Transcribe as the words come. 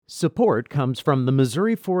Support comes from the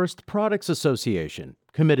Missouri Forest Products Association,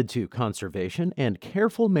 committed to conservation and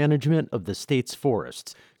careful management of the state's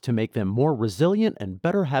forests to make them more resilient and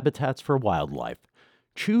better habitats for wildlife.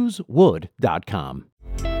 ChooseWood.com.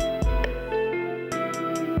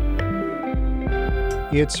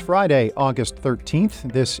 It's Friday, August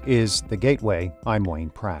 13th. This is The Gateway. I'm Wayne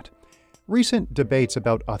Pratt. Recent debates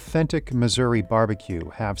about authentic Missouri barbecue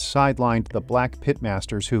have sidelined the black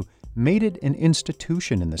pitmasters who made it an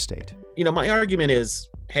institution in the state. My argument is,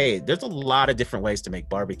 hey, there's a lot of different ways to make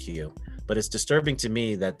barbecue, but it's disturbing to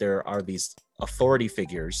me that there are these authority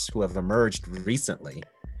figures who have emerged recently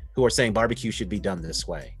who are saying barbecue should be done this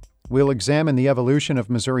way. We'll examine the evolution of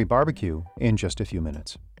Missouri barbecue in just a few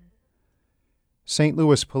minutes. St.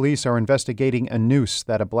 Louis police are investigating a noose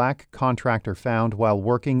that a black contractor found while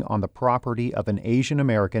working on the property of an Asian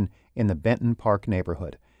American in the Benton Park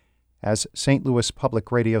neighborhood. As St. Louis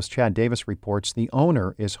Public Radio's Chad Davis reports, the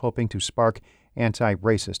owner is hoping to spark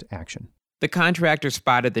anti-racist action. The contractor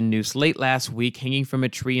spotted the noose late last week hanging from a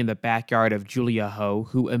tree in the backyard of Julia Ho,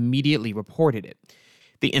 who immediately reported it.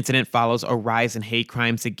 The incident follows a rise in hate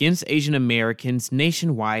crimes against Asian Americans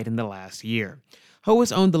nationwide in the last year. Ho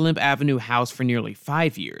has owned the Limp Avenue house for nearly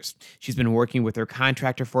 5 years. She's been working with her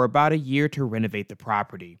contractor for about a year to renovate the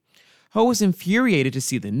property. Ho is infuriated to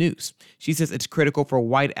see the noose. She says it's critical for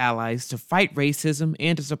white allies to fight racism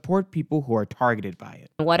and to support people who are targeted by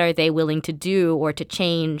it. What are they willing to do or to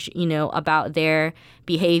change, about their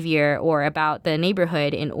behavior or about the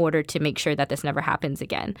neighborhood in order to make sure that this never happens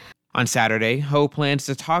again? On Saturday, Ho plans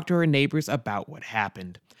to talk to her neighbors about what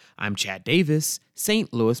happened. I'm Chad Davis,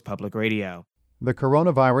 St. Louis Public Radio. The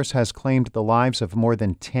coronavirus has claimed the lives of more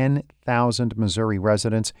than 10,000 Missouri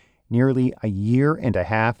residents nearly a year and a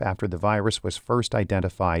half after the virus was first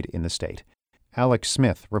identified in the state. Alex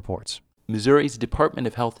Smith reports. Missouri's Department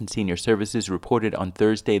of Health and Senior Services reported on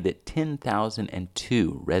Thursday that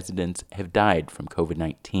 10,002 residents have died from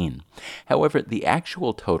COVID-19. However, the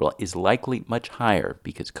actual total is likely much higher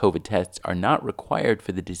because COVID tests are not required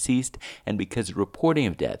for the deceased and because reporting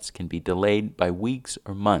of deaths can be delayed by weeks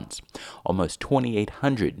or months. Almost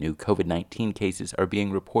 2,800 new COVID-19 cases are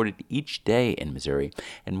being reported each day in Missouri,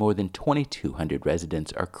 and more than 2,200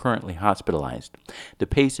 residents are currently hospitalized. The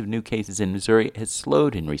pace of new cases in Missouri has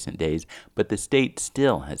slowed in recent days, but the state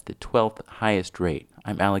still has the 12th highest rate.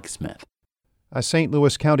 I'm Alex Smith. A St.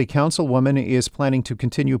 Louis County Councilwoman is planning to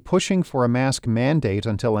continue pushing for a mask mandate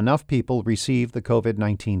until enough people receive the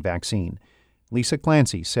COVID-19 vaccine. Lisa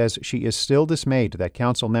Clancy says she is still dismayed that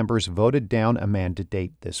council members voted down a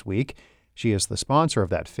mandate this week. She is the sponsor of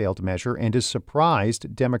that failed measure and is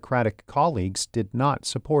surprised Democratic colleagues did not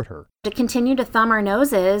support her. To continue to thumb our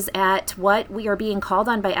noses at what we are being called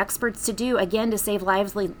on by experts to do, again, to save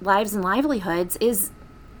lives and livelihoods, is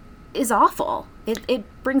awful.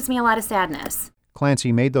 It brings me a lot of sadness.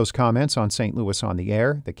 Clancy made those comments on St. Louis on the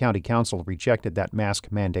Air. The county council rejected that mask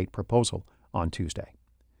mandate proposal on Tuesday.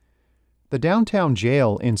 The downtown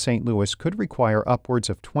jail in St. Louis could require upwards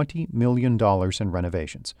of $20 million in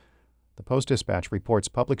renovations. The Post-Dispatch reports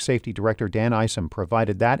Public Safety Director Dan Isom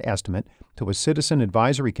provided that estimate to a citizen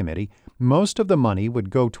advisory committee. Most of the money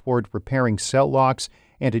would go toward repairing cell locks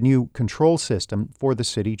and a new control system for the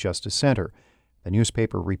City Justice Center. The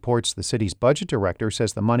newspaper reports the city's budget director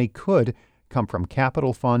says the money could come from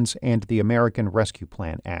capital funds and the American Rescue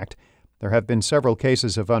Plan Act. There have been several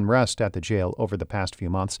cases of unrest at the jail over the past few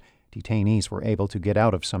months. Detainees were able to get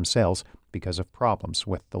out of some cells because of problems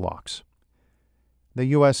with the locks. The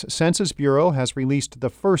U.S. Census Bureau has released the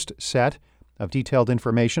first set of detailed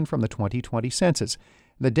information from the 2020 census.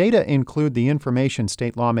 The data include the information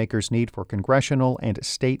state lawmakers need for congressional and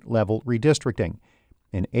state-level redistricting.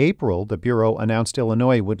 In April, the Bureau announced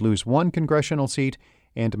Illinois would lose one congressional seat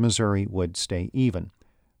and Missouri would stay even.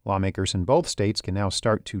 Lawmakers in both states can now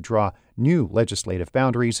start to draw new legislative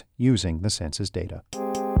boundaries using the census data.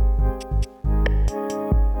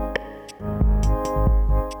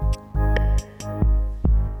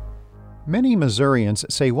 Many Missourians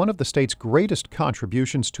say one of the state's greatest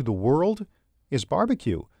contributions to the world is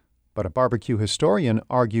barbecue. But a barbecue historian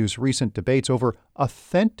argues recent debates over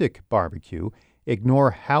authentic barbecue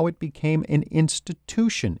ignore how it became an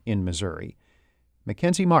institution in Missouri.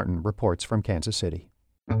 Mackenzie Martin reports from Kansas City.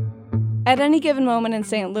 At any given moment in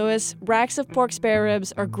St. Louis, racks of pork spare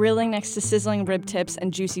ribs are grilling next to sizzling rib tips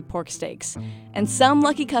and juicy pork steaks. And some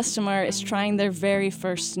lucky customer is trying their very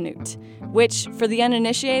first snoot, which, for the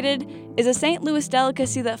uninitiated, is a St. Louis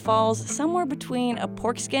delicacy that falls somewhere between a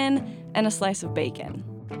pork skin and a slice of bacon.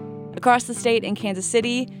 Across the state in Kansas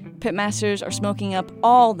City, pitmasters are smoking up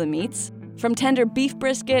all the meats, from tender beef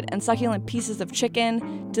brisket and succulent pieces of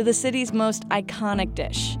chicken to the city's most iconic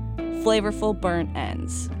dish, flavorful burnt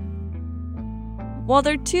ends. While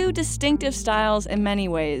they're two distinctive styles in many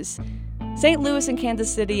ways, St. Louis and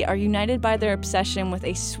Kansas City are united by their obsession with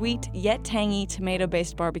a sweet yet tangy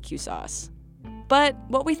tomato-based barbecue sauce. But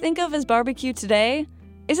what we think of as barbecue today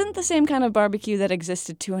isn't the same kind of barbecue that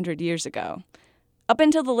existed 200 years ago. Up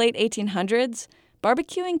until the late 1800s,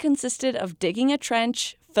 barbecuing consisted of digging a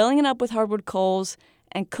trench, filling it up with hardwood coals,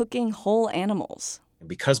 and cooking whole animals.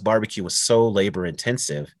 Because barbecue was so labor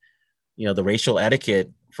intensive, the racial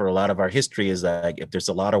etiquette for a lot of our history is that if there's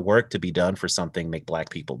a lot of work to be done for something, make Black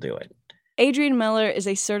people do it. Adrian Miller is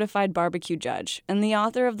a certified barbecue judge and the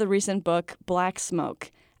author of the recent book, Black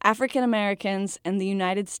Smoke: African Americans and the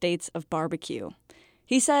United States of Barbecue.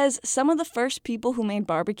 He says some of the first people who made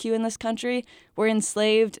barbecue in this country were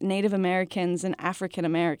enslaved Native Americans and African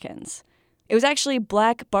Americans. It was actually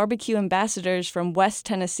Black barbecue ambassadors from West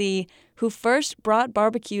Tennessee who first brought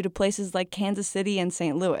barbecue to places like Kansas City and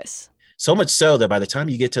St. Louis. So much so that by the time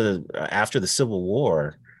you get to after the Civil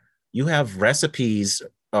War, you have recipes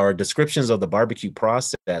or descriptions of the barbecue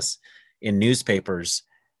process in newspapers.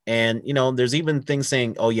 And, there's even things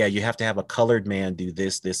saying, oh, yeah, you have to have a colored man do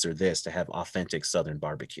this, this, or this to have authentic Southern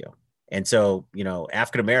barbecue. And so,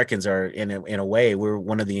 African Americans are, in a way, we're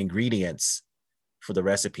one of the ingredients for the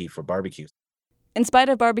recipe for barbecue. In spite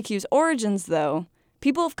of barbecue's origins, though,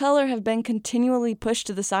 people of color have been continually pushed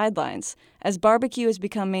to the sidelines as barbecue has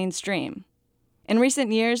become mainstream. In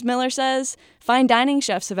recent years, Miller says, fine dining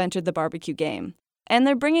chefs have entered the barbecue game, and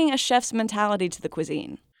they're bringing a chef's mentality to the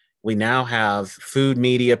cuisine. We now have food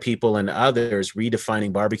media people and others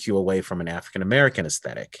redefining barbecue away from an African-American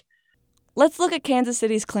aesthetic. Let's look at Kansas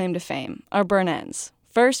City's claim to fame, our burnt ends,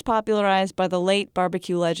 first popularized by the late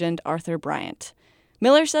barbecue legend Arthur Bryant.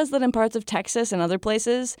 Miller says that in parts of Texas and other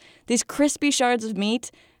places, these crispy shards of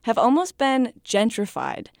meat have almost been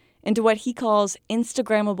gentrified into what he calls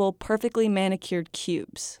Instagrammable, perfectly manicured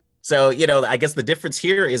cubes. So, I guess the difference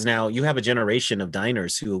here is now you have a generation of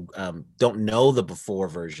diners who don't know the before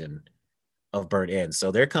version of burnt ends.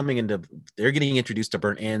 So they're getting introduced to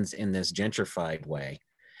burnt ends in this gentrified way.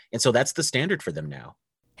 And so that's the standard for them now.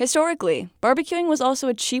 Historically, barbecuing was also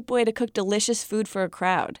a cheap way to cook delicious food for a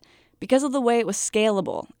crowd because of the way it was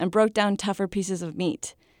scalable and broke down tougher pieces of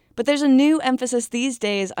meat. But there's a new emphasis these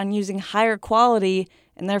days on using higher quality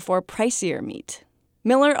and therefore pricier meat.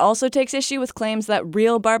 Miller also takes issue with claims that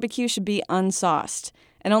real barbecue should be unsauced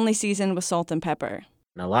and only seasoned with salt and pepper.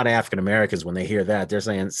 Now, a lot of African Americans, when they hear that, they're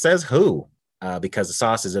saying, says who? Because the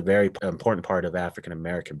sauce is a very important part of African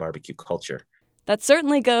American barbecue culture. That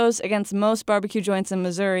certainly goes against most barbecue joints in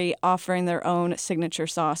Missouri offering their own signature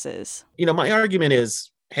sauces. My argument is,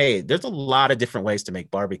 hey, there's a lot of different ways to make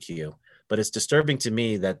barbecue, but it's disturbing to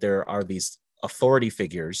me that there are these authority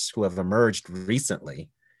figures who have emerged recently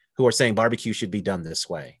who are saying barbecue should be done this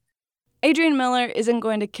way. Adrian Miller isn't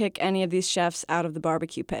going to kick any of these chefs out of the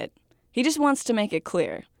barbecue pit. He just wants to make it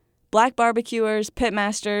clear. Black barbecuers,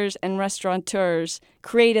 pitmasters, and restaurateurs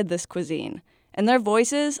created this cuisine, and their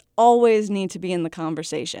voices always need to be in the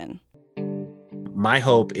conversation. My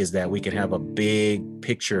hope is that we can have a big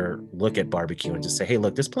picture look at barbecue and just say, hey,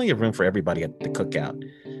 look, there's plenty of room for everybody at the cookout.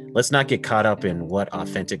 Let's not get caught up in what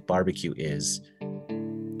authentic barbecue is.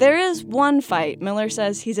 There is one fight Miller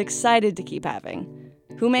says he's excited to keep having.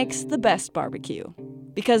 Who makes the best barbecue?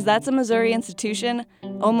 Because that's a Missouri institution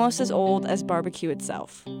almost as old as barbecue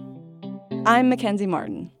itself. I'm Mackenzie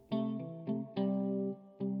Martin.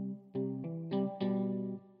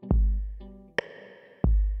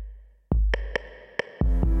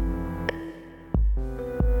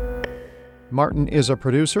 Martin is a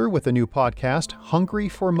producer with the new podcast, Hungry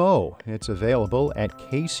for Mo. It's available at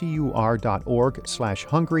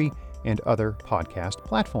kcur.org/hungry and other podcast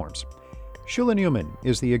platforms. Shula Newman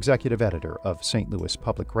is the executive editor of St. Louis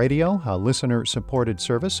Public Radio, a listener-supported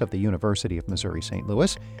service of the University of Missouri-St.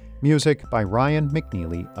 Louis. Music by Ryan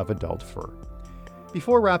McNeely of Adult Fur.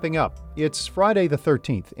 Before wrapping up, it's Friday the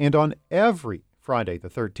 13th, and on every Friday the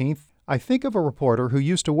 13th, I think of a reporter who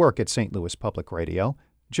used to work at St. Louis Public Radio,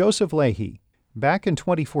 Joseph Leahy. Back in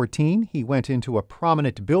 2014, he went into a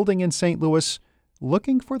prominent building in St. Louis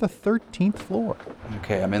looking for the 13th floor.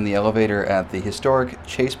 Okay, I'm in the elevator at the historic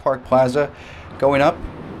Chase Park Plaza. Going up,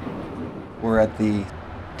 we're at the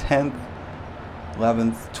 10th,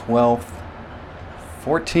 11th, 12th,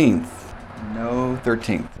 14th, no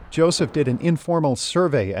 13th. Joseph did an informal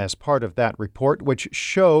survey as part of that report, which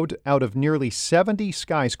showed out of nearly 70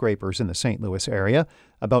 skyscrapers in the St. Louis area,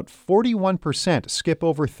 about 41% skip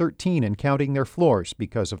over 13 in counting their floors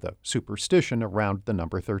because of the superstition around the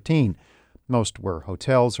number 13. Most were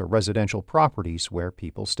hotels or residential properties where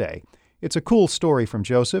people stay. It's a cool story from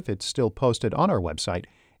Joseph. It's still posted on our website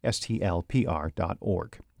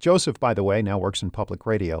stlpr.org. Joseph, by the way, now works in public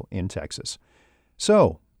radio in Texas.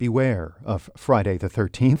 So, beware of Friday the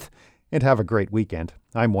 13th, and have a great weekend.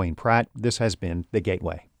 I'm Wayne Pratt. This has been The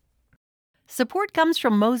Gateway. Support comes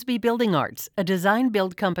from Mosby Building Arts, a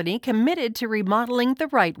design-build company committed to remodeling the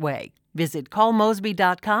right way. Visit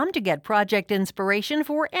callmosby.com to get project inspiration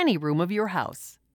for any room of your house.